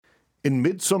In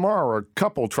Midsommar, a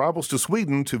couple travels to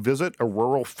Sweden to visit a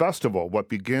rural festival. What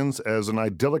begins as an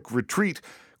idyllic retreat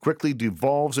quickly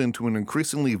devolves into an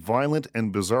increasingly violent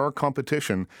and bizarre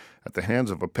competition at the hands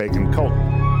of a pagan cult.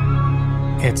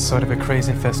 It's sort of a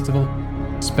crazy festival.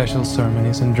 Special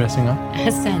ceremonies and dressing up.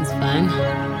 That sounds fun.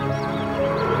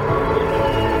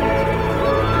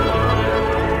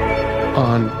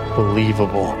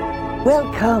 Unbelievable.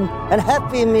 Welcome and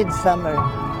happy midsummer.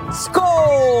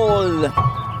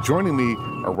 Skål! Joining me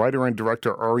are writer and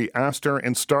director Ari Aster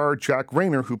and star Jack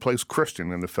Reynor, who plays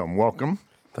Christian in the film. Welcome.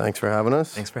 Thanks for having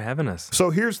us. Thanks for having us. So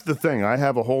here's the thing. I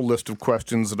have a whole list of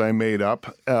questions that I made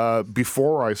up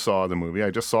before I saw the movie.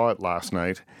 I just saw it last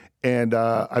night. And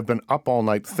I've been up all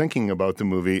night thinking about the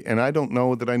movie, and I don't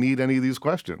know that I need any of these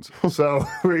questions. So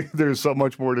there's so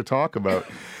much more to talk about.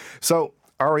 So,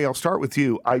 Ari, I'll start with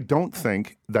you. I don't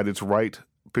think that it's right,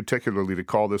 particularly to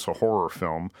call this a horror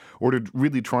film or to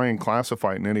really try and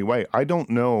classify it in any way. I don't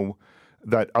know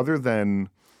that other than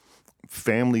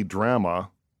family drama,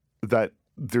 that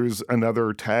there's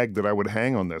another tag that I would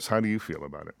hang on this. How do you feel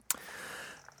about it?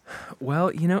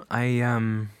 Well,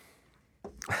 I'm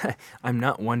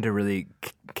not one to really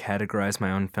categorize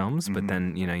my own films, but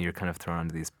then, you're kind of thrown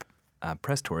onto these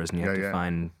press tours and you have to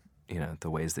find, the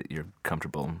ways that you're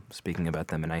comfortable speaking about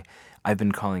them. And I've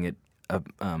been calling it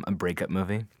a breakup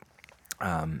movie.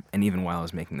 And even while I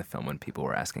was making the film, when people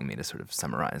were asking me to sort of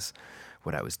summarize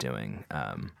what I was doing,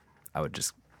 I would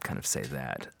just kind of say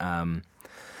that.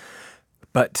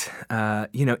 But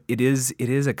it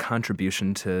is a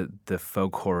contribution to the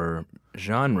folk horror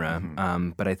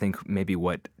genre. But I think maybe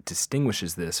what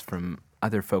distinguishes this from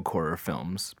other folk horror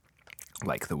films,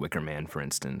 like The Wicker Man, for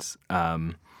instance,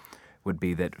 would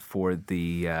be that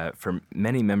for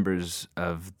many members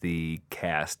of the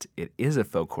cast, it is a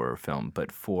folk horror film.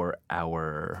 But for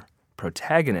our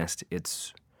protagonist,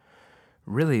 it's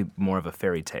really more of a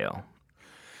fairy tale.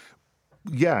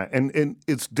 Yeah, and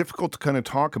it's difficult to kind of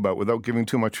talk about without giving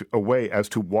too much away as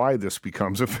to why this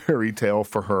becomes a fairy tale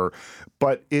for her.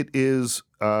 But it is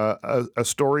a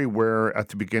story where at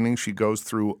the beginning she goes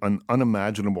through an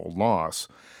unimaginable loss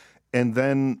and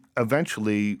then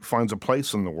eventually finds a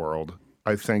place in the world,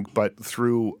 I think, but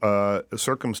through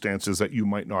circumstances that you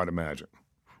might not imagine.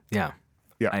 Yeah.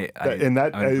 Yeah, and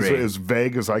that is as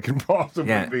vague as I can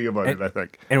possibly be about it, I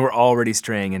think. And we're already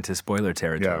straying into spoiler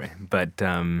territory. Yeah. But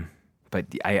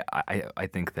I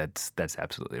think that's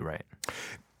absolutely right.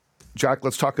 Jack,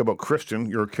 let's talk about Christian,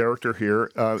 your character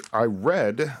here. I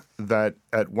read that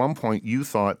at one point you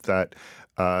thought that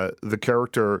the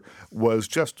character was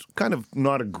just kind of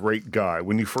not a great guy.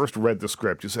 When you first read the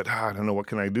script, you said, I don't know, what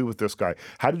can I do with this guy?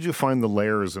 How did you find the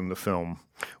layers in the film?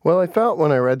 Well, I felt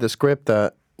when I read the script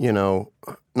that,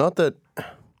 not that,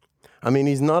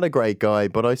 he's not a great guy,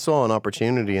 but I saw an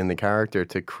opportunity in the character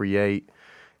to create,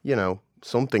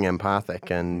 something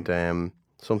empathic and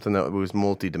something that was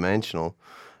multidimensional.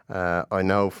 I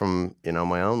know from,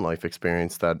 my own life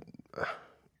experience that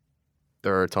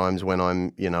there are times when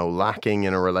I'm, lacking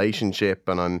in a relationship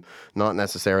and I'm not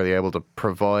necessarily able to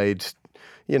provide,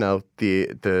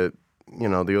 the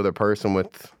other person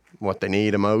with what they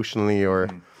need emotionally or,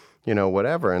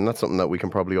 whatever. And that's something that we can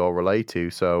probably all relate to.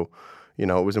 So, it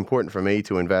was important for me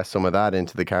to invest some of that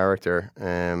into the character.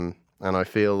 And I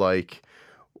feel like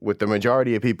with the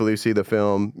majority of people who see the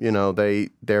film,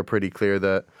 they're pretty clear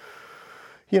that,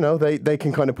 they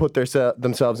can kind of put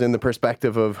themselves in the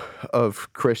perspective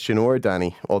of Christian or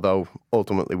Danny, although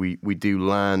ultimately we do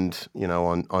land,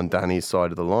 on Danny's side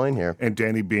of the line here. And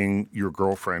Danny being your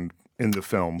girlfriend in the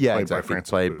film, yeah, played exactly. by Frances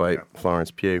played Pugh. by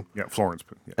Florence Pugh. Yeah, Florence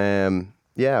Pugh.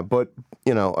 Yeah. But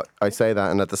I say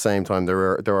that, and at the same time,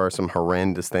 there are some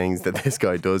horrendous things that this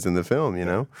guy does in the film.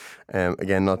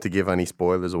 Again, not to give any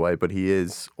spoilers away, but he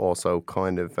is also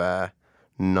kind of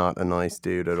not a nice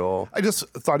dude at all. I just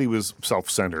thought he was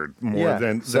self-centered more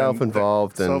than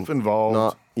self-involved and self-involved.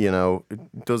 Not,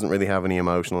 doesn't really have any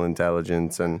emotional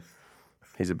intelligence, and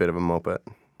he's a bit of a muppet.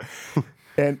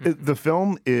 And the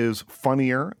film is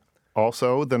funnier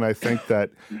also than I think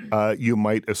that you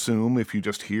might assume if you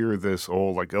just hear this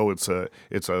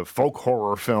it's a folk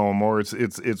horror film or it's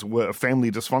a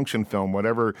family dysfunction film,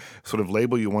 whatever sort of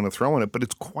label you want to throw on it. But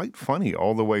it's quite funny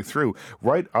all the way through,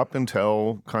 right up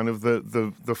until kind of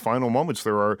the final moments.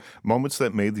 There are moments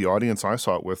that made the audience I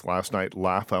saw it with last night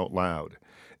laugh out loud.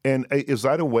 And is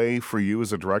that a way for you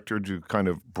as a director to kind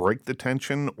of break the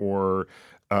tension, or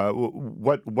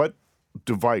what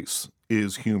device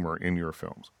is humor in your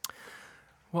films?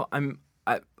 Well,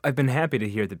 I've been happy to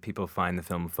hear that people find the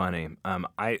film funny.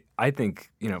 I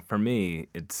think for me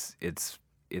it's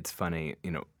funny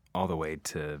all the way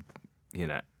to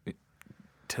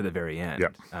to the very end.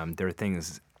 Yep. There are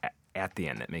things at the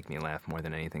end that make me laugh more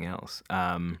than anything else.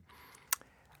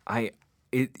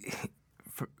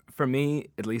 For me,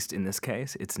 at least in this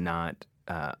case, it's not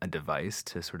a device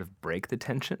to sort of break the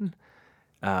tension.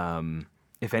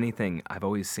 If anything, I've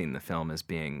always seen the film as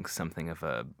being something of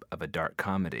a dark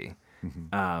comedy.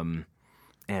 And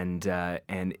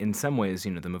in some ways,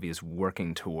 the movie is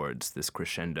working towards this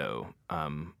crescendo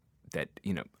that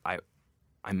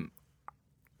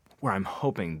I'm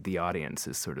hoping the audience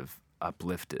is sort of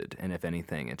uplifted, and if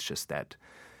anything, it's just that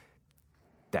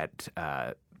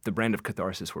the brand of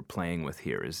catharsis we're playing with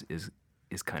here is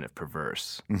kind of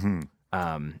perverse,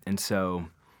 and so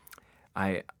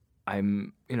I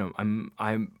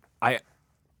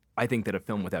think that a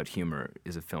film without humor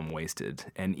is a film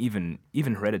wasted, and even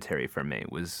Hereditary for me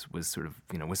was sort of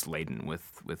was laden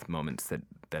with moments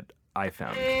that I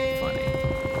found funny.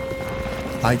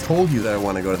 I told you that I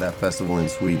want to go to that festival in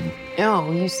Sweden.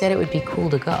 No, you said it would be cool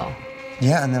to go.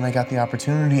 Yeah, and then I got the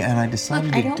opportunity and I decided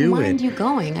Look, to I don't do mind it. you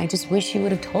going. I just wish you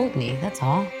would have told me. That's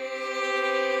all.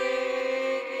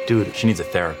 Dude, she needs a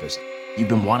therapist. You've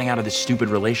been wanting out of this stupid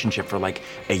relationship for like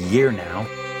a year now.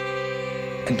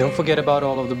 And don't forget about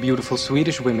all of the beautiful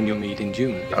Swedish women you'll meet in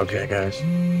June. Okay, guys.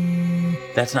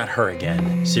 That's not her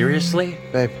again. Seriously?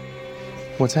 Babe,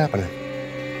 what's happening?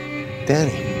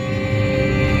 Danny.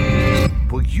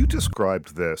 Well, you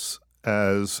described this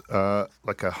as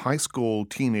like a high school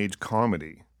teenage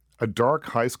comedy, a dark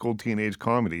high school teenage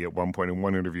comedy at one point in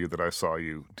one interview that I saw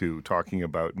you do talking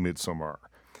about Midsommar.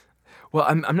 Well,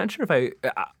 I'm not sure if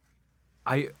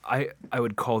I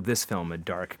would call this film a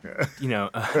dark,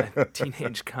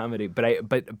 teenage comedy,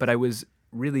 but I was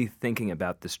really thinking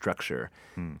about the structure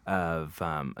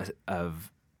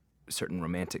of certain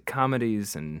romantic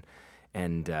comedies and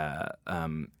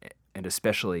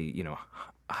especially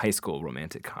high school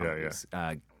romantic comedies.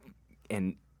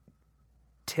 And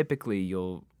typically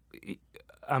you'll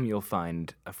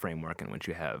find a framework in which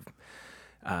you have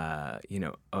a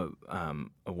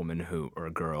woman or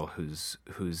a girl who's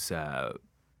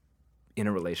in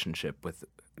a relationship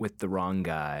with the wrong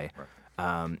guy,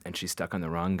 and she's stuck on the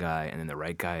wrong guy, and then the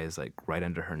right guy is like right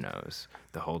under her nose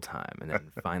the whole time, and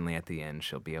then finally at the end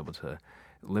she'll be able to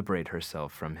liberate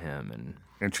herself from him,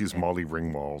 and she's Molly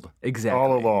Ringwald. Exactly.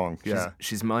 All along. Yeah.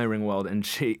 She's Molly Ringwald, and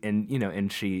she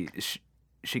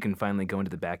can finally go into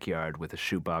the backyard with a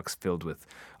shoebox filled with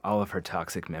all of her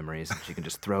toxic memories, and she can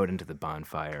just throw it into the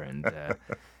bonfire,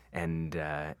 and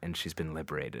she's been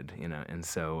liberated, And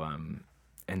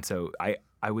so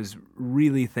I was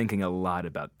really thinking a lot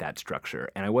about that structure,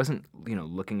 and I wasn't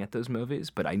looking at those movies,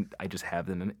 but I just have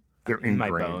them in my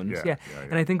bones. Yeah.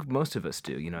 And I think most of us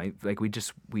do.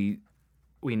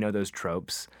 We know those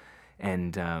tropes,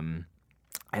 and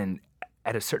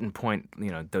at a certain point,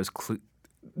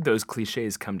 those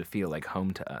cliches come to feel like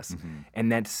home to us,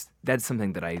 and that's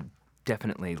something that I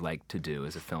definitely like to do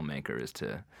as a filmmaker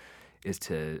is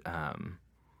to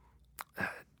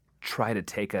try to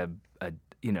take a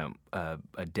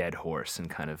dead horse and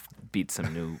kind of beat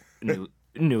some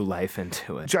new life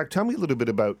into it. Jack, tell me a little bit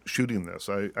about shooting this.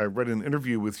 I read an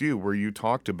interview with you where you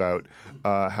talked about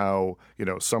how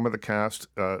some of the cast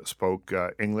spoke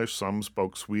English, some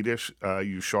spoke Swedish.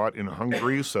 You shot in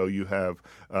Hungary, so you have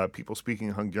people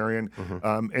speaking Hungarian.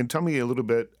 And tell me a little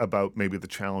bit about maybe the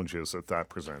challenges that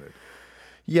presented.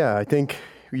 Yeah, I think,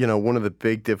 one of the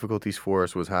big difficulties for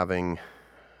us was having,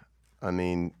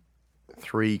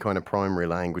 3 kind of primary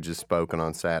languages spoken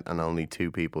on set and only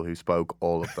 2 people who spoke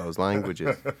all of those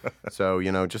languages. So,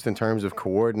 just in terms of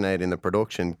coordinating the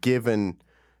production, given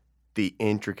the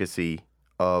intricacy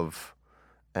of,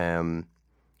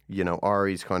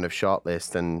 Ari's kind of shot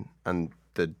list and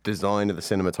the design of the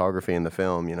cinematography in the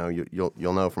film,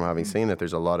 you'll know from having seen it,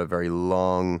 there's a lot of very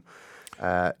long,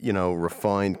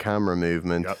 refined camera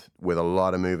movement with a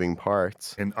lot of moving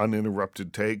parts. And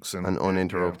uninterrupted takes. And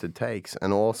uninterrupted takes.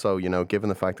 And also, given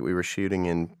the fact that we were shooting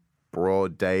in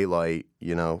broad daylight,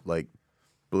 like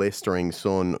blistering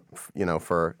sun,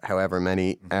 for however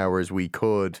many hours we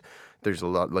could, there's a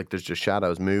lot, there's just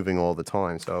shadows moving all the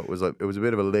time. So it was a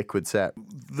bit of a liquid set.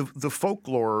 The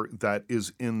folklore that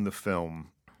is in the film,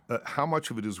 how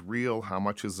much of it is real? How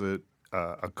much is it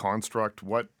a construct?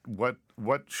 What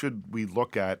should we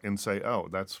look at and say, oh,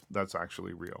 that's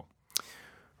actually real?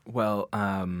 Well,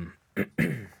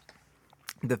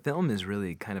 the film is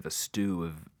really kind of a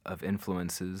stew of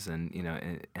influences, and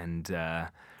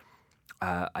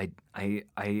I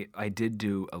did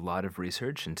do a lot of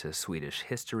research into Swedish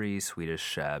history,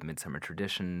 Swedish midsummer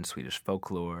tradition, Swedish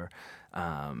folklore,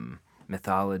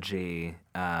 mythology,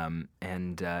 and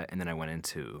then I went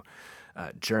into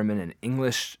German and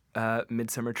English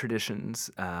midsummer traditions.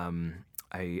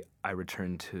 I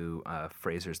returned to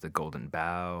Fraser's The Golden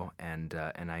Bough, and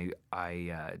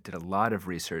I did a lot of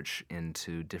research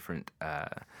into different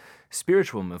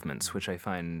spiritual movements, which I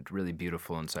find really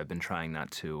beautiful. And so I've been trying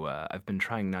not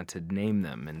to name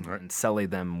them and sully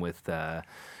them with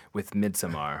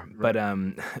Midsommar.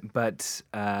 But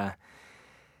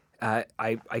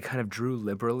I kind of drew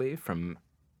liberally from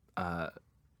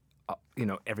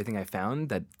everything I found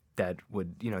that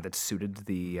would that suited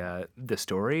the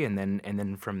story, and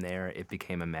then from there it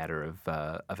became a matter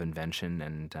of invention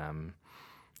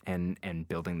and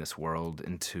building this world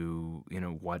into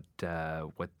what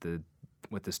the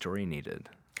story needed.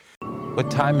 What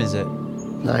time is it?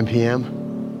 9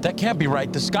 p.m. That can't be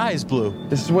right. The sky is blue.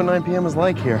 This is what 9 p.m. is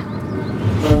like here.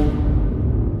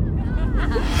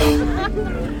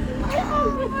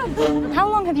 How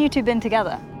long have you two been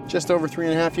together? Just over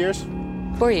 3.5 years.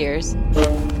 4 years.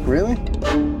 Really?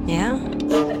 Yeah?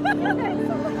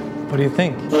 What do you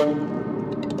think?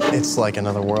 It's like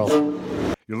another world.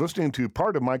 You're listening to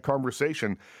part of my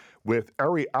conversation with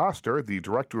Ari Aster, the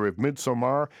director of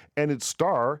Midsommar, and its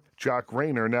star, Jack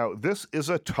Reynor. Now, this is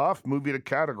a tough movie to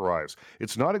categorize.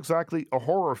 It's not exactly a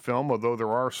horror film, although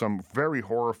there are some very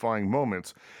horrifying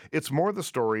moments. It's more the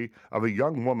story of a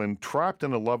young woman trapped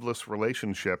in a loveless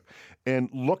relationship and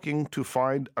looking to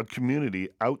find a community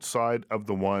outside of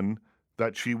the one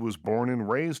that she was born and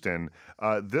raised in.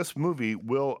 This movie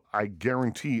will, I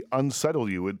guarantee, unsettle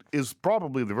you. It is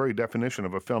probably the very definition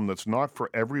of a film that's not for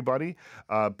everybody,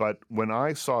 but when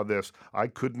I saw this, I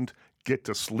couldn't get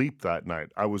to sleep that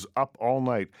night. I was up all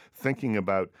night thinking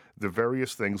about the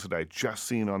various things that I'd just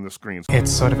seen on the screens.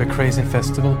 It's sort of a crazy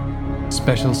festival.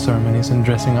 Special ceremonies and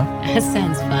dressing up. That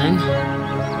sounds fun.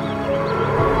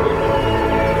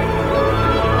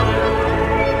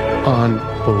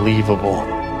 Unbelievable.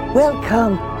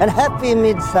 Welcome and happy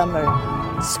midsummer.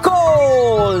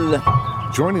 Skål!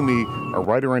 Joining me are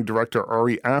writer and director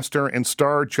Ari Aster and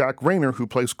star Jack Reynor, who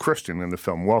plays Christian in the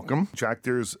film. Welcome. Jack,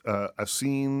 there's a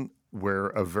scene where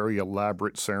a very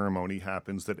elaborate ceremony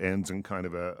happens that ends in kind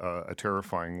of a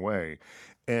terrifying way.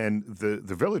 And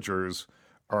the villagers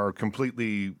are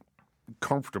completely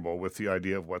comfortable with the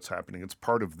idea of what's happening. It's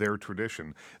part of their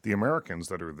tradition. The Americans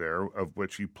that are there, of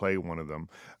which you play one of them,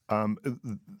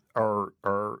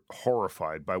 are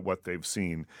horrified by what they've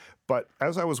seen. But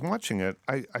as I was watching it,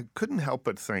 I couldn't help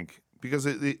but think, because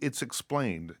it's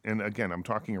explained, and again, I'm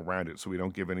talking around it so we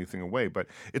don't give anything away, but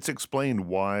it's explained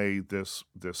why this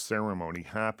ceremony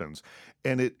happens.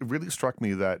 And it really struck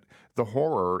me that the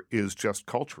horror is just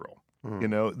cultural. You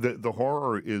know, the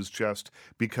horror is just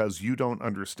because you don't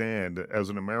understand,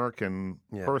 as an American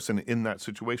person in that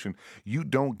situation, you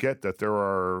don't get that there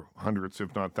are hundreds,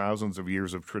 if not thousands of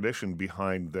years of tradition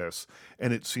behind this.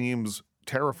 And it seems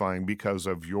terrifying because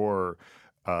of your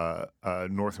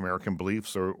North American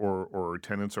beliefs or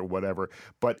tenets or whatever.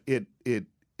 But it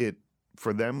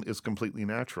for them is completely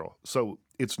natural. So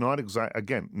it's not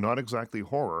exactly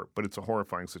horror, but it's a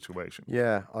horrifying situation.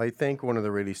 Yeah, I think one of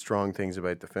the really strong things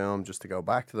about the film, just to go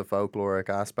back to the folkloric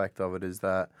aspect of it, is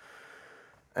that,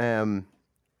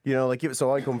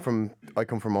 so I come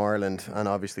from Ireland, and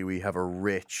obviously we have a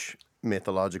rich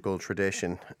mythological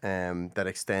tradition that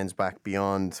extends back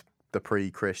beyond the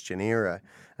pre-Christian era,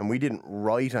 and we didn't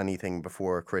write anything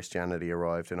before Christianity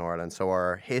arrived in Ireland, so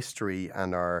our history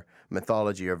and our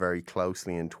mythology are very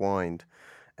closely entwined.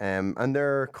 And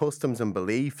there are customs and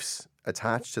beliefs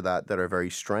attached to that are very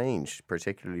strange,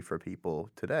 particularly for people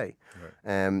today.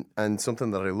 Right. And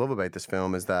something that I love about this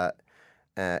film is that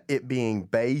it being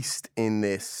based in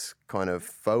this kind of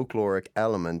folkloric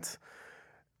element,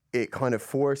 it kind of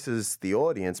forces the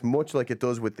audience, much like it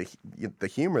does with the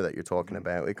humor that you're talking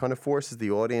about, it kind of forces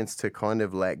the audience to kind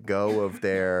of let go of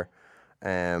their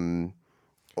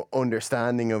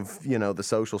understanding of, the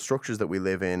social structures that we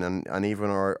live in and even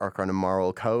our kind of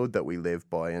moral code that we live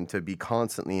by, and to be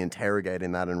constantly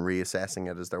interrogating that and reassessing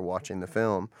it as they're watching the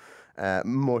film,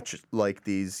 much like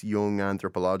these young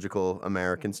anthropological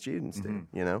American students do,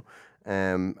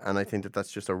 and I think that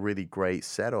that's just a really great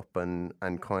setup and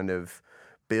kind of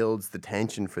builds the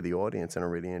tension for the audience in a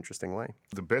really interesting way.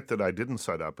 The bit that I didn't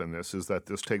set up in this is that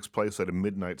this takes place at a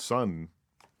midnight sun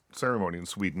ceremony in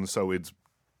Sweden, so it's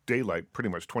daylight pretty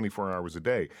much 24 hours a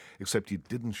day, except you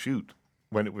didn't shoot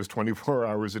when it was 24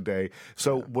 hours a day.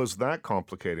 So was that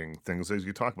complicating things? As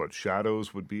you talk about,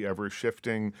 shadows would be ever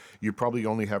shifting. You probably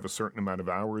only have a certain amount of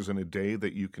hours in a day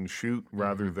that you can shoot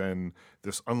rather than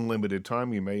this unlimited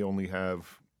time. You may only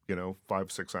have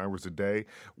 5-6 hours a day.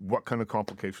 What kind of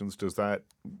complications does that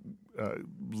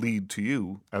lead to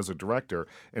you as a director?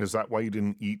 And is that why you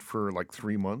didn't eat for like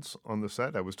 3 months on the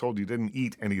set? I was told you didn't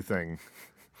eat anything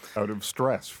out of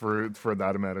stress for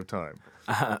that amount of time.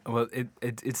 Well,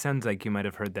 it sounds like you might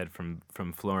have heard that from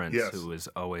Florence, Yes. who was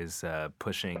always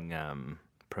pushing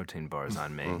protein bars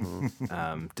on me,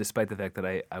 despite the fact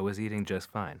that I was eating just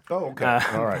fine. Oh, okay.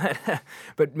 All right.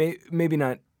 But maybe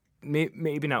not.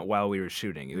 Maybe not while we were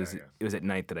shooting. It was at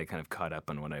night that I kind of caught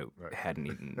up on what I hadn't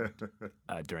eaten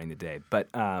during the day. But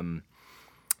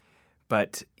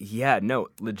yeah, no.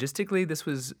 Logistically, this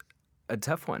was a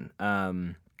tough one.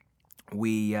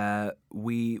 We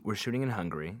were shooting in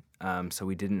Hungary, so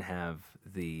we didn't have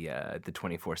the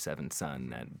 24/7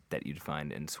 sun that you'd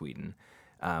find in Sweden.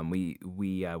 We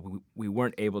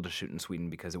weren't able to shoot in Sweden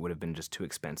because it would have been just too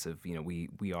expensive.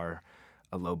 We are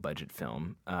a low budget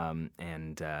film,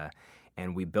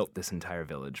 and we built this entire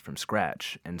village from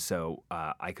scratch. And so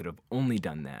I could have only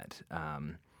done that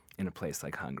in a place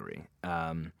like Hungary.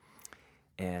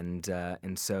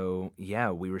 And so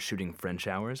we were shooting French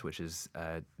hours, which is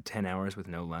 10 hours with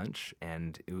no lunch,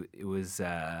 and it was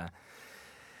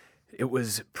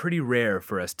pretty rare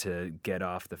for us to get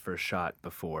off the first shot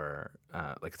before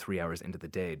like 3 hours into the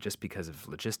day, just because of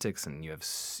logistics, and you have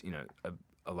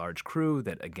a large crew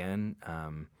that again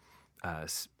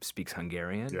speaks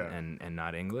Hungarian and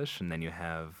not English, and then you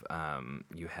have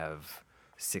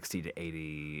 60 to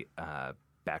 80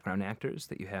 background actors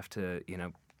that you have to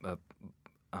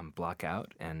block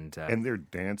out, and they're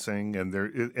dancing, and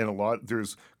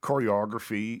there's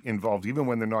choreography involved. Even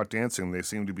when they're not dancing, they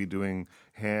seem to be doing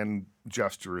hand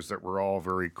gestures that were all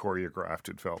very choreographed,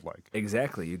 it felt like.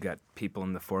 Exactly. You got people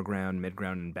in the foreground,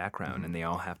 midground, and background, and they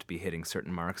all have to be hitting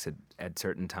certain marks at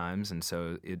certain times, and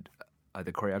so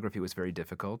the choreography was very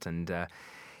difficult, and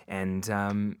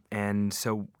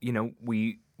so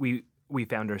we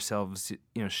found ourselves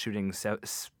shooting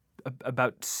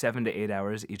about 7 to 8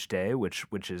 hours each day, which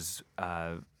is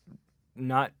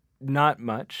not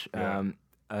much,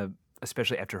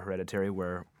 especially after Hereditary,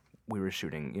 where we were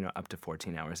shooting up to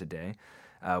 14 hours a day,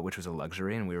 which was a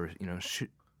luxury, and we were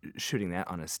shooting that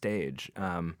on a stage.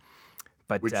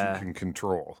 But which you can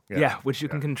control. Which you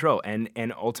can control,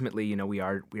 and ultimately, we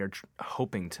are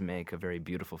hoping to make a very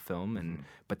beautiful film,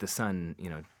 but the sun,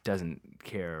 doesn't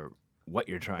care what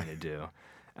you're trying to do.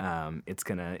 It's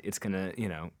gonna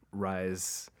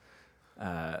rise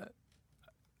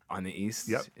on the east,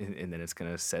 and then it's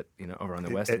gonna set over on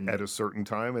the west at a certain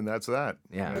time, and that's that.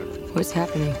 Yeah. What's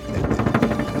happening?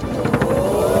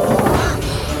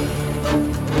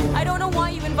 I don't know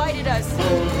why you invited us.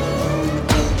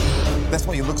 That's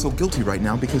why you look so guilty right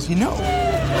now, because you know.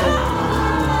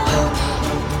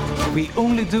 We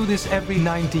only do this every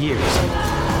 90 years.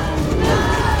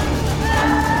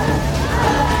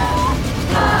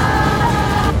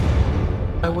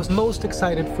 I was most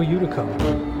excited for you to come.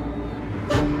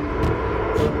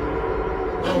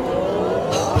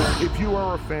 If you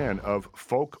are a fan of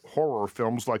folk horror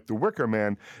films like The Wicker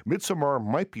Man, Midsommar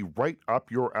might be right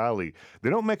up your alley. They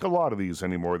don't make a lot of these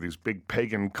anymore, these big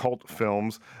pagan cult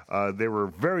films. They were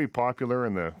very popular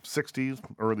in the 60s,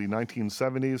 early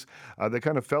 1970s. They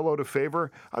kind of fell out of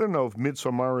favor. I don't know if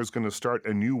Midsommar is going to start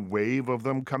a new wave of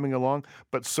them coming along,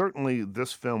 but certainly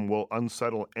this film will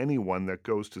unsettle anyone that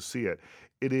goes to see it.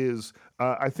 It is,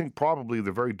 I think, probably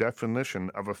the very definition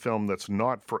of a film that's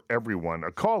not for everyone.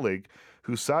 A colleague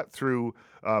who sat through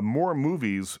more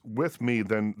movies with me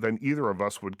than either of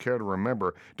us would care to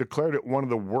remember declared it one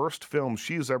of the worst films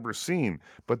she's ever seen.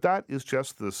 But that is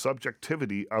just the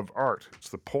subjectivity of art. It's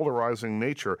the polarizing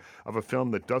nature of a film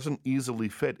that doesn't easily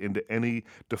fit into any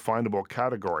definable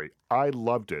category. I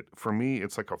loved it. For me,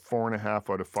 it's like a 4.5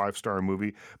 out of 5-star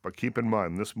movie. But keep in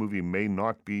mind, this movie may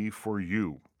not be for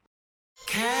you.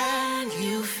 Can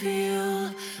you feel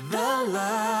the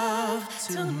love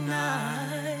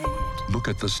tonight? Look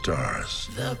at the stars.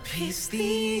 The peace the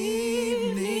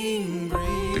evening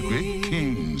brings. The great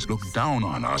kings look down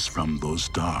on us from those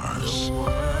stars. The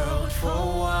world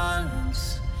for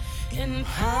once in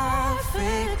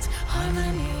perfect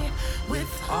harmony with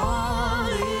all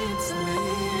its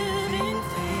living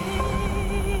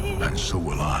things. And so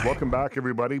will I. Welcome back,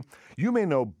 everybody. You may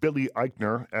know Billy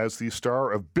Eichner as the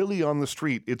star of Billy on the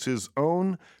Street. It's his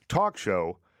own talk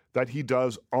show that he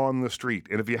does on the street.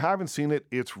 And if you haven't seen it,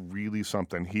 it's really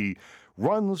something. He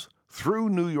runs through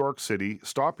New York City,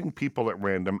 stopping people at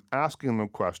random, asking them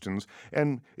questions.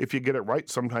 And if you get it right,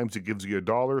 sometimes he gives you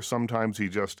 $1. Sometimes he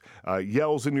just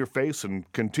yells in your face and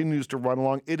continues to run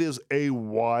along. It is a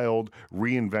wild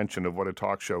reinvention of what a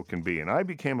talk show can be. And I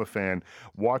became a fan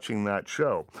watching that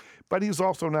show. But he's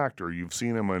also an actor. You've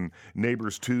seen him in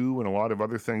Neighbors 2 and a lot of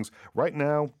other things. Right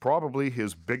now, probably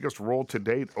his biggest role to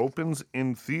date opens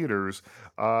in theaters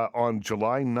on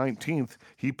July 19th.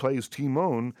 He plays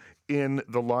Timon in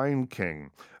The Lion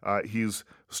King. He's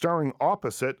starring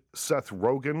opposite Seth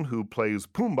Rogen, who plays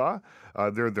Pumbaa.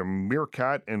 They're the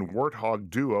meerkat and warthog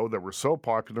duo that were so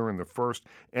popular in the first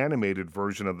animated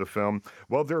version of the film.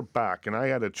 Well, they're back, and I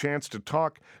had a chance to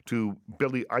talk to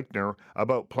Billy Eichner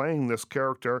about playing this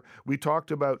character. We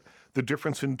talked about the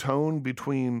difference in tone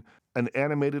between an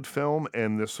animated film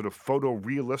and this sort of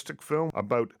photorealistic film,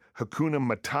 about Hakuna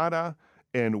Matata,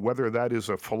 and whether that is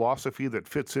a philosophy that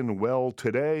fits in well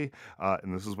today.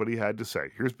 And this is what he had to say.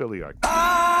 Here's Billy Eichner.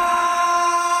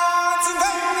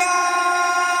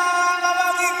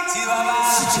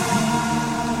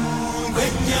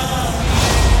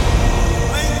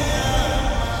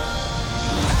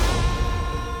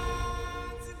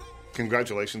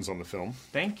 Congratulations on the film.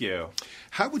 Thank you.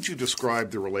 How would you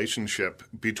describe the relationship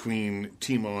between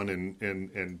Timon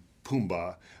and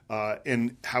Pumbaa,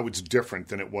 and how it's different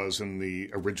than it was in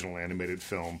the original animated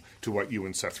film to what you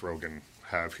and Seth Rogen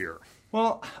have here?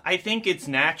 Well, I think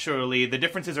the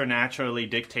differences are naturally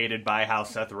dictated by how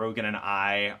Seth Rogen and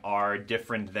I are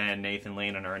different than Nathan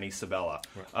Lane and Ernie Sabella.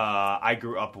 Right. I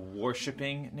grew up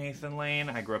worshiping Nathan Lane.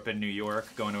 I grew up in New York,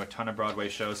 going to a ton of Broadway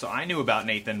shows, so I knew about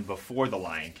Nathan before The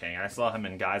Lion King. I saw him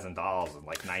in Guys and Dolls in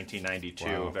like 1992,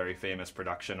 wow. A very famous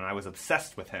production, and I was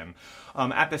obsessed with him.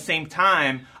 At the same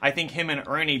time, I think him and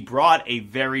Ernie brought a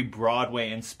very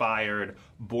Broadway-inspired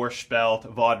Borscht Belt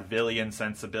vaudevillian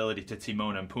sensibility to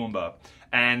Timon and Pumbaa.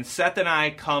 And Seth and I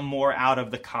come more out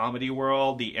of the comedy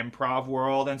world, the improv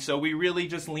world, and so we really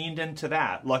just leaned into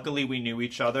that. Luckily, we knew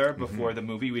each other before the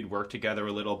movie. We'd worked together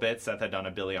a little bit. Seth had done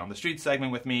a Billy on the Street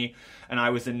segment with me, and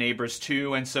I was in Neighbors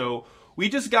 2, and so we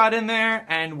just got in there,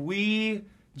 and we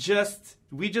just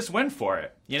went for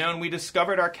it, and we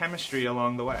discovered our chemistry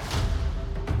along the way.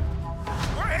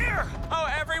 We're here! Oh,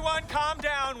 everyone, calm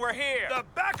down. We're here. The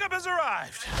backup has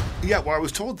arrived. Yeah, well, I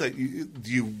was told that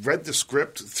you read the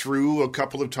script through a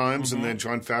couple of times, and then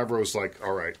Jon Favreau was like,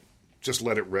 all right, just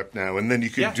let it rip now, and then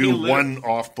you could do one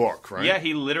off book, right? Yeah,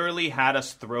 he literally had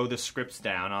us throw the scripts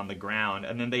down on the ground,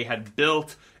 and then they had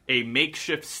built a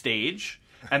makeshift stage,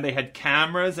 and they had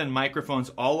cameras and microphones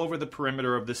all over the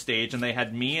perimeter of the stage, and they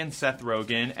had me and Seth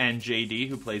Rogen and JD,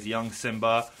 who plays young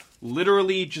Simba,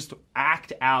 literally just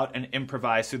act out and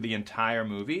improvise through the entire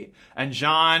movie. And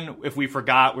John, if we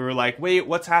forgot, we were like, wait,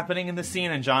 what's happening in the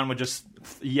scene? And John would just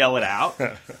yell it out.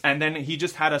 And then he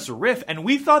just had us riff. And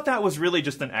we thought that was really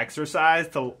just an exercise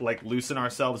to like loosen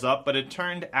ourselves up. But it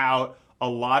turned out a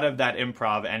lot of that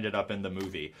improv ended up in the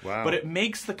movie. Wow. But it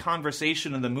makes the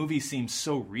conversation in the movie seem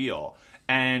so real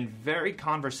and very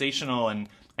conversational and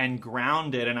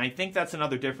grounded, and I think that's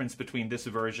another difference between this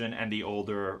version and the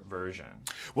older version.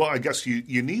 Well, I guess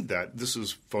you need that. This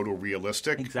is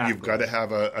photorealistic. Exactly. You've got to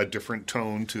have a different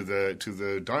tone to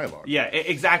the dialogue. Yeah,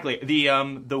 exactly.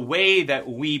 The way that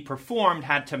we performed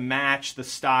had to match the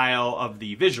style of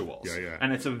the visuals. Yeah.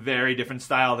 And it's a very different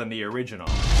style than the original.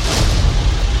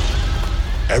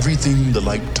 Everything the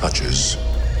light touches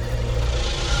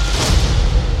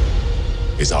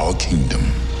is our kingdom.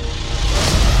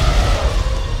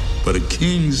 But a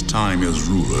king's time as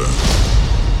ruler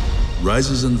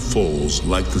rises and falls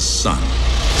like the sun.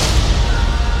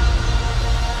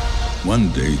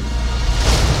 One day,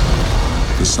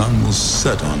 the sun will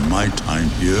set on my time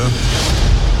here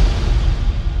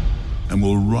and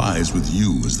will rise with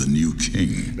you as the new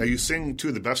king. Now, you sing two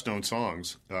of the best-known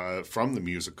songs from the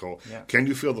musical, Can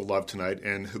You Feel the Love Tonight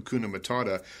and Hakuna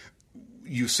Matata.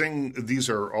 You sing, these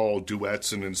are all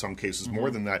duets and in some cases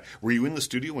more than that. Were you in the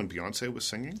studio when Beyonce was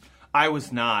singing? I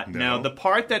was not. No. The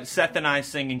part that Seth and I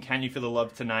sing in Can You Feel the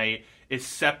Love Tonight is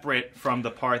separate from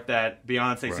the part that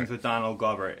Beyonce sings with Donald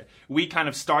Glover. We kind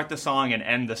of start the song and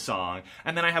end the song.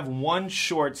 And then I have one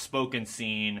short spoken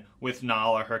scene with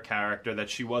Nala, her character, that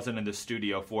she wasn't in the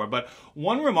studio for. But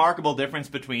one remarkable difference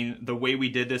between the way we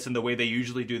did this and the way they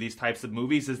usually do these types of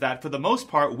movies is that for the most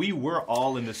part, we were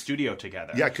all in the studio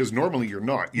together. Yeah, because normally you're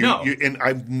not. No. And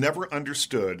I've never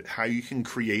understood how you can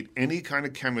create any kind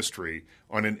of chemistry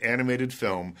on an animated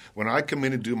film. When I come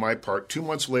in and do my part, 2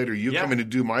 months later you come in and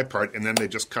do my part, and then they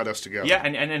just cut us together. Yeah,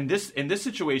 and in this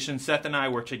situation, Seth and I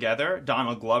were together.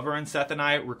 Donald Glover and Seth and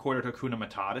I recorded Hakuna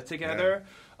Matata together.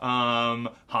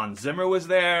 Hans Zimmer was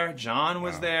there. John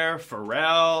was there.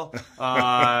 Pharrell.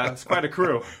 It's quite a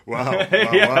crew. Wow.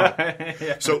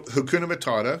 Yeah. So Hakuna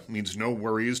Matata means no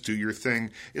worries, do your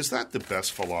thing. Is that the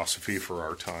best philosophy for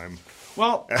our time?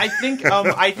 Well, I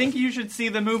think you should see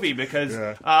the movie because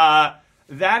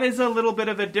that is a little bit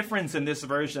of a difference in this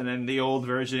version and the old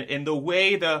version in the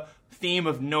way the theme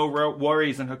of no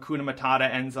worries and Hakuna Matata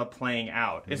ends up playing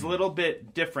out. It's a little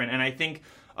bit different, and I think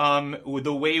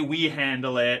the way we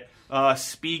handle it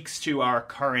speaks to our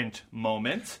current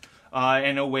moment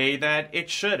in a way that it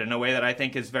should, in a way that I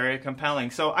think is very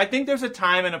compelling. So I think there's a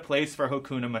time and a place for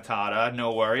Hakuna Matata,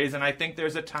 no worries, and I think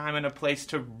there's a time and a place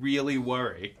to really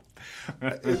worry.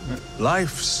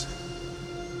 Life's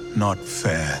not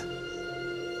fair,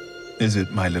 is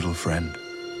it, my little friend?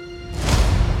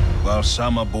 While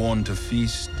some are born to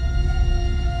feast,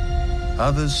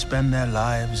 others spend their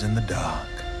lives in the dark.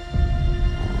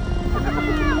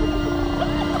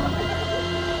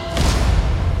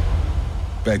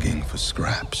 Begging for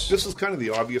scraps. This is kind of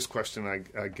the obvious question,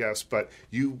 I guess, but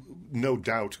you no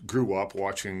doubt grew up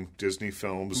watching Disney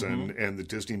films and the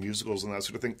Disney musicals and that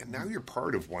sort of thing, and now you're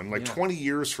part of one. Like 20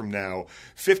 years from now,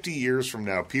 50 years from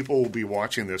now, people will be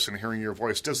watching this and hearing your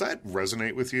voice. Does that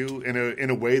resonate with you in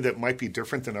a way that might be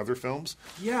different than other films?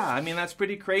 Yeah, I mean, that's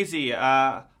pretty crazy.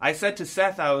 I said to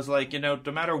Seth, I was like, no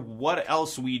matter what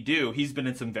else we do, he's been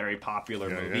in some very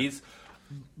popular movies. Yeah.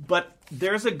 But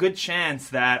there's a good chance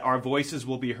that our voices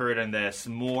will be heard in this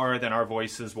more than our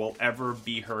voices will ever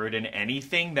be heard in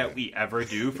anything that we ever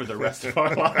do for the rest of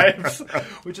our lives,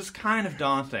 which is kind of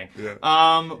daunting. Yeah.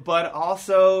 But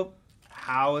also,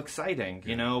 how exciting.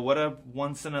 What a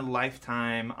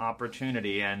once-in-a-lifetime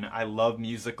opportunity. And I love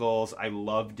musicals. I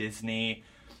love Disney.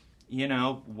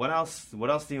 What else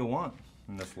do you want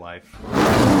in this life?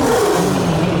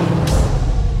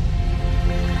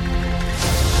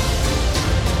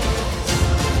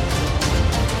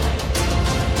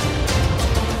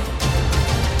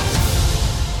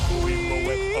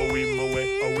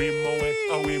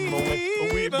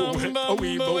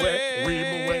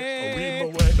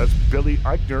 That's Billy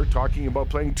Eichner talking about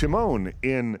playing Timon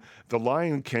in The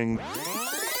Lion King.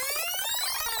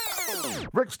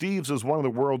 Rick Steves is one of the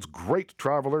world's great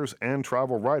travelers and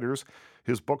travel writers.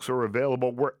 His books are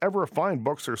available wherever fine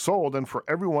books are sold, and for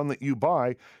everyone that you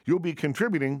buy, you'll be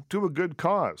contributing to a good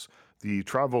cause. The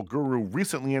travel guru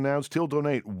recently announced he'll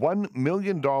donate $1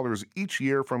 million each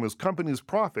year from his company's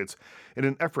profits in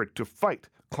an effort to fight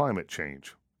climate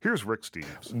change. Here's Rick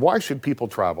Steves. Why should people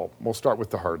travel? We'll start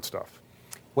with the hard stuff.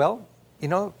 Well,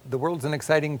 the world's an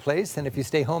exciting place, and if you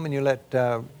stay home and you let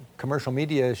commercial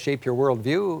media shape your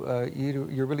worldview,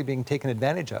 you're really being taken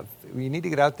advantage of. You need to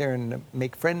get out there and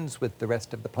make friends with the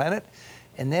rest of the planet,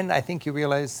 and then I think you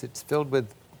realize it's filled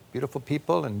with beautiful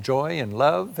people and joy and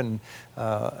love, and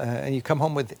you come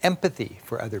home with empathy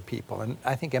for other people, and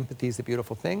I think empathy is a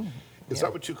beautiful thing. Is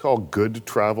that what you call good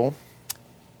travel?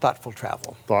 Thoughtful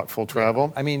travel. Thoughtful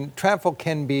travel? Yeah. I mean, travel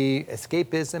can be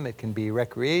escapism, it can be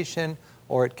recreation,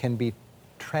 or it can be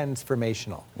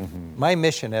transformational. Mm-hmm. My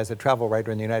mission as a travel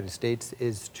writer in the United States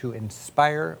is to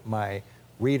inspire my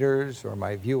readers or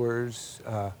my viewers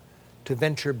to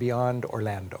venture beyond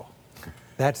Orlando.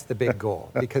 That's the big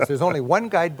goal, because there's only one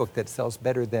guidebook that sells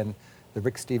better than the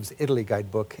Rick Steves Italy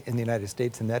guidebook in the United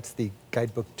States, and that's the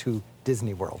guidebook to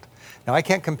Disney World. Now, I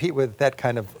can't compete with that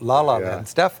kind of la-la land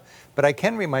stuff, but I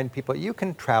can remind people you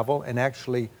can travel and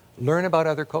actually learn about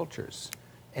other cultures.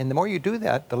 And the more you do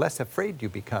that, the less afraid you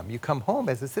become. You come home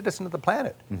as a citizen of the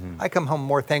planet. Mm-hmm. I come home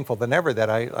more thankful than ever that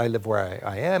I live where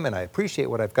I am, and I appreciate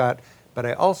what I've got, but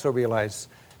I also realize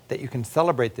that you can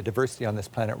celebrate the diversity on this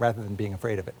planet rather than being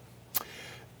afraid of it.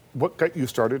 What got you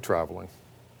started traveling?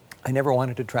 I never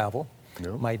wanted to travel.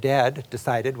 No. My dad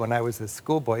decided when I was a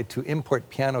schoolboy to import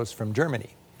pianos from Germany.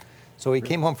 So he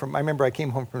came home I remember I came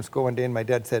home from school one day and my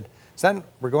dad said, "Son,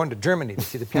 we're going to Germany to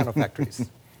see the piano factories."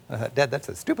 Dad, that's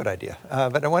a stupid idea.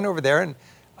 But I went over there and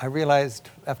I realized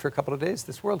after a couple of days,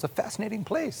 this world's a fascinating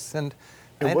place. And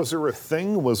was there a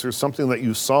thing? Was there something that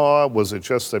you saw? Was it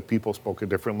just that people spoke a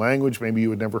different language maybe you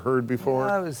had never heard before?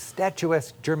 It was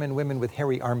statuesque German women with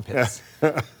hairy armpits.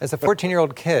 As a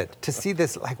 14-year-old kid, to see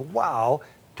this, like, wow,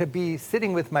 to be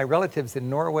sitting with my relatives in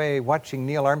Norway watching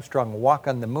Neil Armstrong walk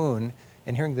on the moon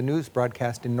and hearing the news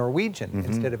broadcast in Norwegian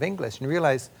instead of English, and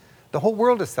realize the whole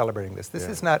world is celebrating this. This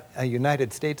is not a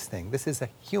United States thing. This is a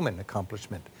human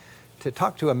accomplishment. To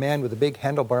talk to a man with a big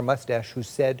handlebar mustache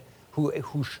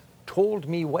who told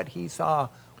me what he saw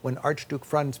when Archduke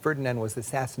Franz Ferdinand was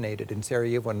assassinated in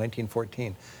Sarajevo in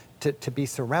 1914, to be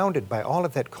surrounded by all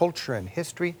of that culture and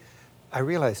history, I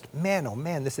realized, man, oh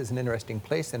man, this is an interesting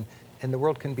place, and the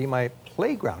world can be my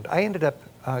playground. I ended up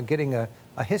getting a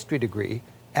history degree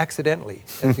accidentally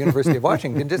at the University of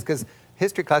Washington, just because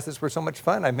history classes were so much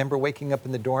fun. I remember waking up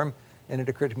in the dorm, and it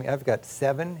occurred to me, I've got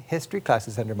 7 history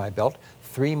classes under my belt,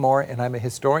 3 more, and I'm a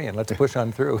historian. Let's push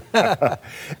on through.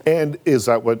 And is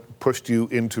that what pushed you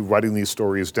into writing these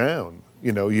stories down?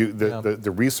 You know,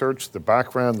 the research, the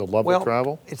background, the love of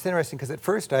travel? It's interesting because at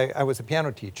first I was a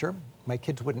piano teacher. My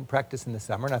kids wouldn't practice in the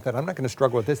summer, and I thought, I'm not going to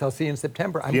struggle with this. I'll see you in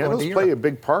September. I'm Pianos going to play Europe. a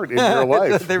big part in your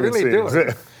life. They really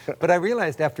do. But I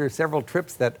realized after several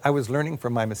trips that I was learning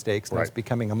from my mistakes, and I was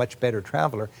becoming a much better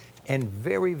traveler. And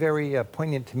very, very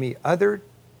poignant to me, other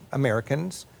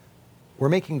Americans were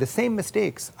making the same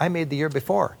mistakes I made the year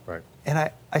before. Right.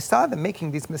 And I saw them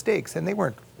making these mistakes, and they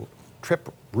weren't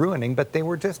trip ruining, but they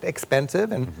were just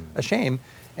expensive and a shame.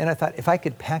 And I thought, if I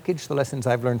could package the lessons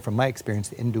I've learned from my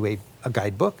experience into a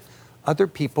guidebook, other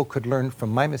people could learn from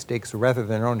my mistakes rather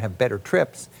than their own, have better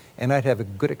trips, and I'd have a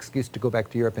good excuse to go back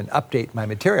to Europe and update my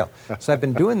material. So I've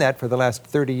been doing that for the last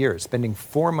 30 years, spending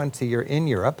 4 months a year in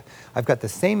Europe. I've got the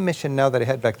same mission now that I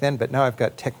had back then, but now I've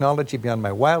got technology beyond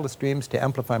my wildest dreams to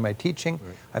amplify my teaching.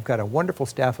 Right. I've got a wonderful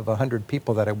staff of 100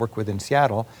 people that I work with in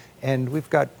Seattle, and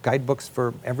we've got guidebooks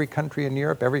for every country in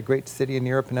Europe, every great city in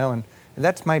Europe now, and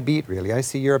that's my beat, really. I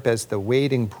see Europe as the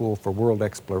wading pool for world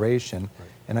exploration. Right.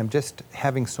 And I'm just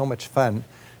having so much fun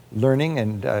learning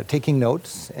and taking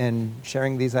notes and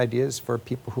sharing these ideas for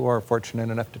people who are fortunate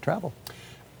enough to travel.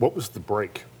 What was the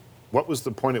break? What was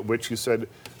the point at which you said,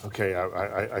 okay,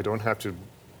 I don't have to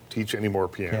teach any more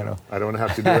piano. I don't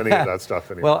have to do any of that stuff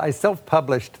anymore? Well, I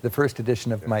self-published the first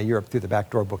edition of my Europe Through the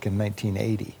Backdoor book in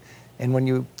 1980. And when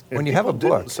you have a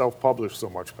book, didn't self-publish so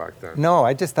much back then. No,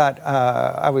 I just thought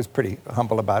I was pretty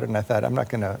humble about it, and I thought I'm not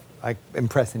going to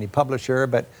impress any publisher,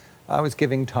 but I was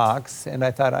giving talks, and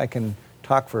I thought I can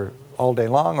talk for all day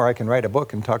long, or I can write a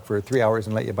book and talk for 3 hours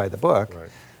and let you buy the book. Right.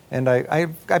 And I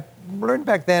learned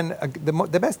back then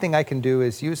the best thing I can do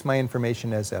is use my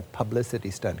information as a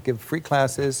publicity stunt. Give free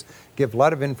classes, give a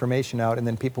lot of information out, and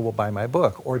then people will buy my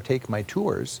book or take my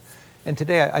tours. And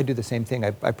today I do the same thing.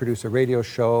 I produce a radio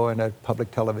show and a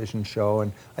public television show,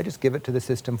 and I just give it to the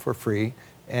system for free,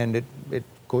 and it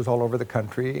goes all over the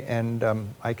country, and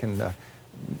I can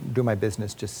do my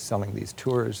business just selling these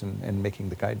tours and making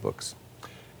the guidebooks.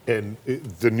 And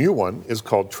the new one is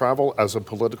called Travel as a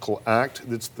Political Act.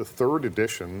 It's the 3rd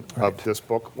edition of this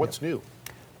book. What's new?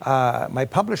 My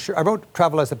publisher, I wrote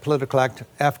Travel as a Political Act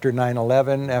after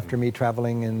 9/11, after me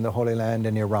traveling in the Holy Land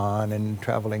and Iran and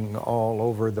traveling all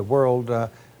over the world,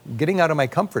 getting out of my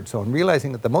comfort zone,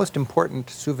 realizing that the most important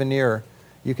souvenir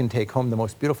you can take home, the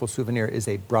most beautiful souvenir, is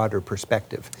a broader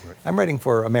perspective. Right. I'm writing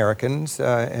for Americans,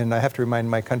 and I have to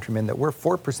remind my countrymen that we're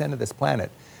 4% of this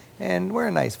planet. And we're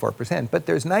a nice 4%, but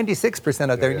there's 96%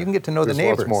 out there, and you can get to know the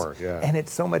neighbors. Lots more, and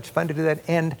it's so much fun to do that.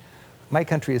 And my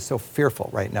country is so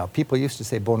fearful right now. People used to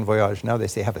say bon voyage, now they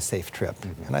say have a safe trip.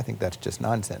 And I think that's just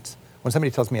nonsense. When somebody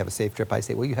tells me have a safe trip, I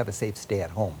say, well, you have a safe stay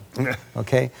at home,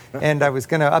 okay? And I was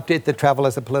going to update the Travel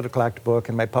as a Political Act book,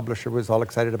 and my publisher was all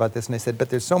excited about this, and I said, but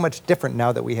there's so much different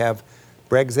now that we have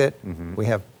Brexit, we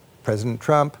have President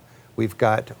Trump, we've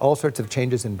got all sorts of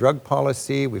changes in drug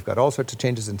policy, we've got all sorts of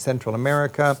changes in Central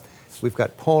America, we've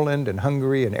got Poland and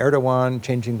Hungary and Erdogan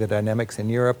changing the dynamics in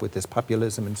Europe with this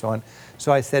populism and so on.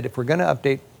 So I said, if we're going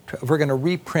to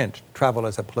reprint Travel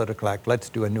as a Political Act, let's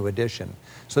do a new edition.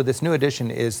 So this new edition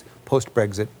is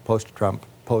post-Brexit, post-Trump,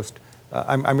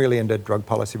 I'm really into drug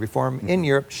policy reform in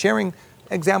Europe, sharing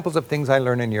examples of things I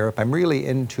learned in Europe. I'm really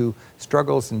into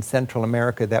struggles in Central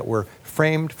America that were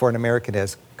framed for an American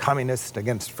as communist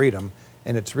against freedom,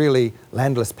 and it's really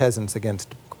landless peasants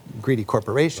against greedy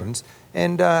corporations.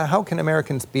 And how can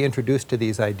Americans be introduced to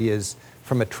these ideas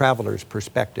from a traveler's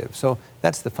perspective? So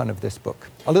that's the fun of this book.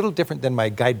 A little different than my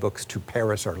guidebooks to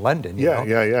Paris or London. You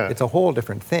know? It's a whole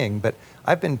different thing, but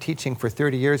I've been teaching for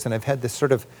 30 years, and I've had this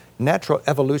sort of natural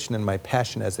evolution in my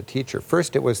passion as a teacher.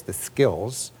 First, it was the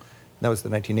skills. That was the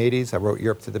 1980s. I wrote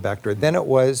Europe Through the Backdoor. Then it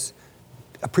was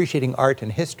appreciating art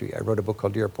and history. I wrote a book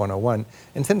called Europe 101.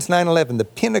 And since 9/11, the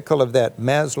pinnacle of that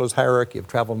Maslow's hierarchy of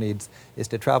travel needs is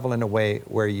to travel in a way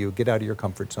where you get out of your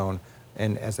comfort zone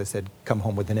and, as I said, come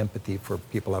home with an empathy for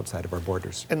people outside of our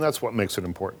borders. And that's what makes it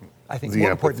important. I think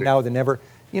more important now than ever.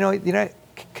 You know,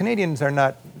 Canadians are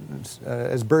not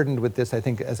as burdened with this, I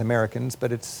think, as Americans,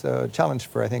 but it's a challenge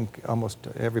for, I think, almost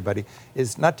everybody,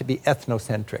 is not to be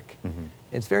ethnocentric.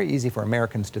 It's very easy for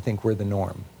Americans to think we're the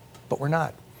norm, but we're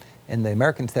not. And the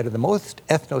Americans that are the most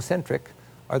ethnocentric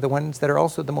are the ones that are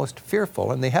also the most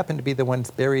fearful, and they happen to be the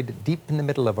ones buried deep in the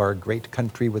middle of our great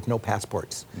country with no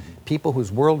passports. People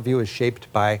whose worldview is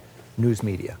shaped by news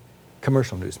media,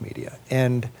 commercial news media.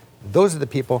 And those are the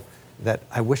people that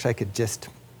I wish I could just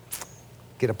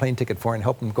get a plane ticket for and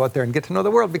help them go out there and get to know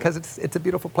the world because it's a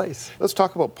beautiful place. Let's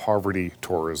talk about poverty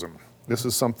tourism. This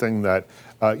is something that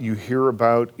you hear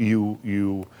about.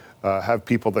 You have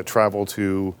people that travel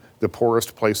to the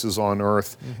poorest places on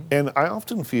earth. And I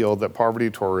often feel that poverty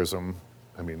tourism,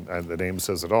 I mean, the name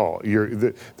says it all.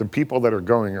 The people that are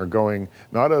going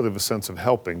not out of a sense of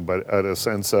helping, but out of a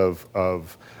sense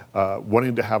of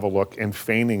wanting to have a look and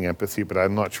feigning empathy, but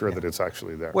I'm not sure that it's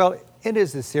actually there. Well, it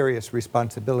is a serious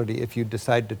responsibility if you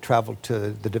decide to travel to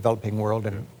the developing world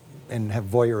and have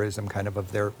voyeurism kind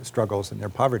of their struggles and their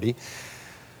poverty.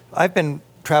 I've been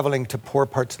traveling to poor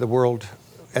parts of the world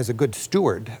as a good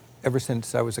steward ever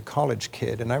since I was a college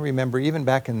kid. And I remember even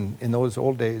back in those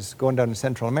old days going down to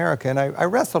Central America, and I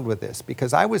wrestled with this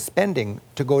because I was spending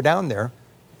to go down there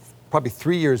probably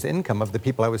 3 years' income of the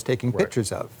people I was taking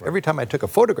pictures of. Every time I took a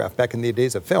photograph back in the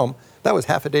days of film, that was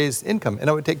half a day's income. And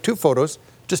I would take 2 photos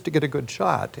just to get a good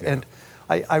shot. And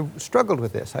I struggled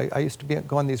with this. I used to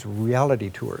go on these reality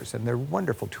tours, and they're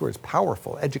wonderful tours,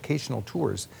 powerful, educational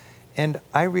tours. And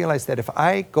I realized that if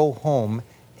I go home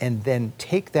and then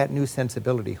take that new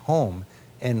sensibility home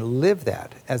and live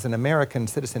that as an American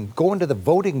citizen, go into the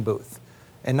voting booth,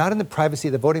 and not in the privacy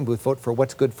of the voting booth, vote for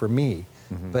what's good for me,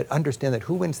 but understand that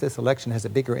who wins this election has a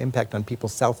bigger impact on people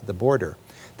south of the border.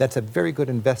 That's a very good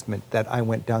investment that I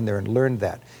went down there and learned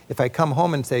that. If I come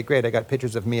home and say, great, I got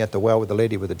pictures of me at the well with a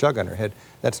lady with a jug on her head,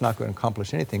 that's not going to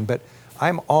accomplish anything. But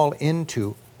I'm all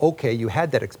into, okay, you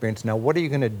had that experience, now what are you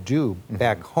going to do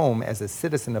back home as a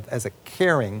citizen as a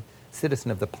caring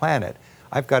citizen of the planet?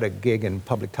 I've got a gig in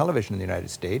public television in the United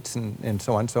States and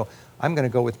so on. So I'm going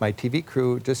to go with my TV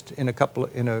crew just in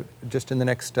the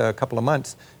next couple of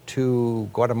months to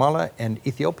Guatemala and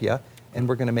Ethiopia, and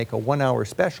we're going to make a 1-hour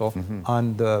special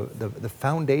on the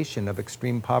foundation of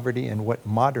extreme poverty and what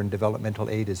modern developmental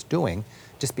aid is doing,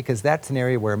 just because that's an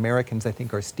area where Americans, I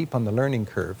think, are steep on the learning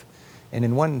curve. And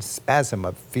in one spasm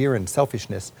of fear and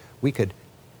selfishness, we could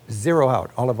zero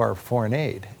out all of our foreign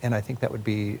aid. And I think that would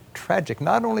be tragic,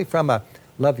 not only from a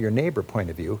love your neighbor point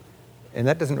of view, and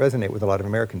that doesn't resonate with a lot of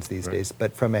Americans these days,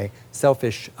 but from a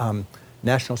selfish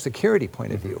national security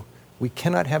point of view. We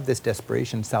cannot have this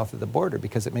desperation south of the border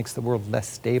because it makes the world less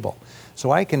stable.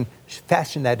 So I can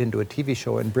fashion that into a TV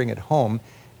show and bring it home,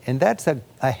 and that's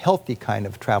a healthy kind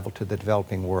of travel to the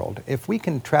developing world. If we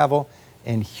can travel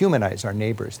and humanize our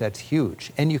neighbors, that's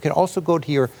huge. And you can also go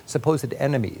to your supposed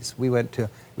enemies. We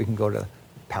can go to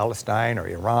Palestine or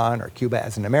Iran or Cuba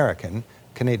as an American.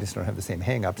 Canadians don't have the same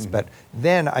hang-ups, but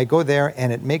then I go there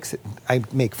and I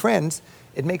make friends.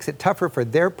 It makes it tougher for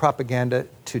their propaganda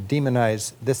to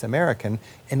demonize this American,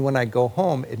 and when I go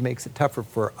home, it makes it tougher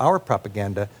for our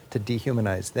propaganda to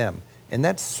dehumanize them. And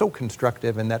that's so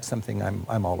constructive, and that's something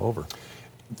I'm all over.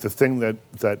 The thing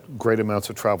that great amounts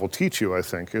of travel teach you, I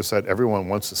think, is that everyone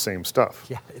wants the same stuff.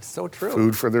 Yeah, it's so true.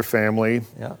 Food for their family,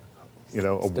 yeah,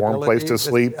 a warm place to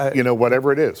sleep,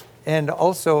 whatever it is. And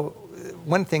also,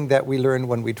 one thing that we learn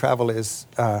when we travel is,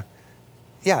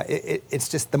 it's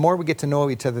just the more we get to know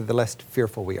each other, the less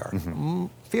fearful we are.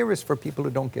 Fear is for people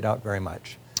who don't get out very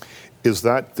much. Is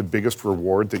that the biggest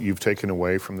reward that you've taken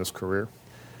away from this career?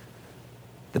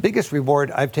 The biggest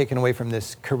reward I've taken away from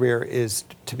this career is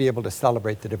to be able to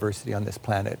celebrate the diversity on this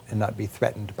planet and not be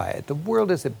threatened by it. The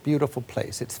world is a beautiful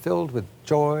place. It's filled with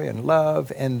joy and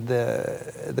love, and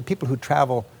the people who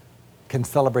travel can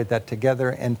celebrate that together,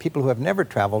 and people who have never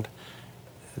traveled,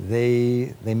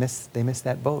 they miss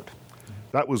that boat.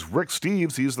 That was Rick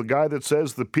Steves. He's the guy that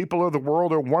says the people of the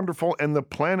world are wonderful and the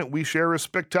planet we share is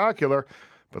spectacular.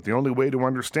 But the only way to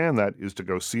understand that is to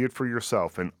go see it for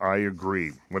yourself, and I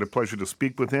agree. What a pleasure to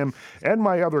speak with him and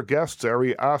my other guests,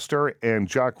 Ari Aster and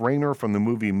Jack Rayner from the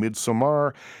movie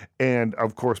Midsommar, and,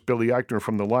 of course, Billy Eichner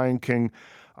from The Lion King.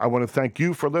 I want to thank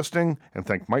you for listening and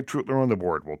thank Mike Trutler on the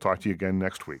board. We'll talk to you again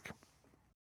next week.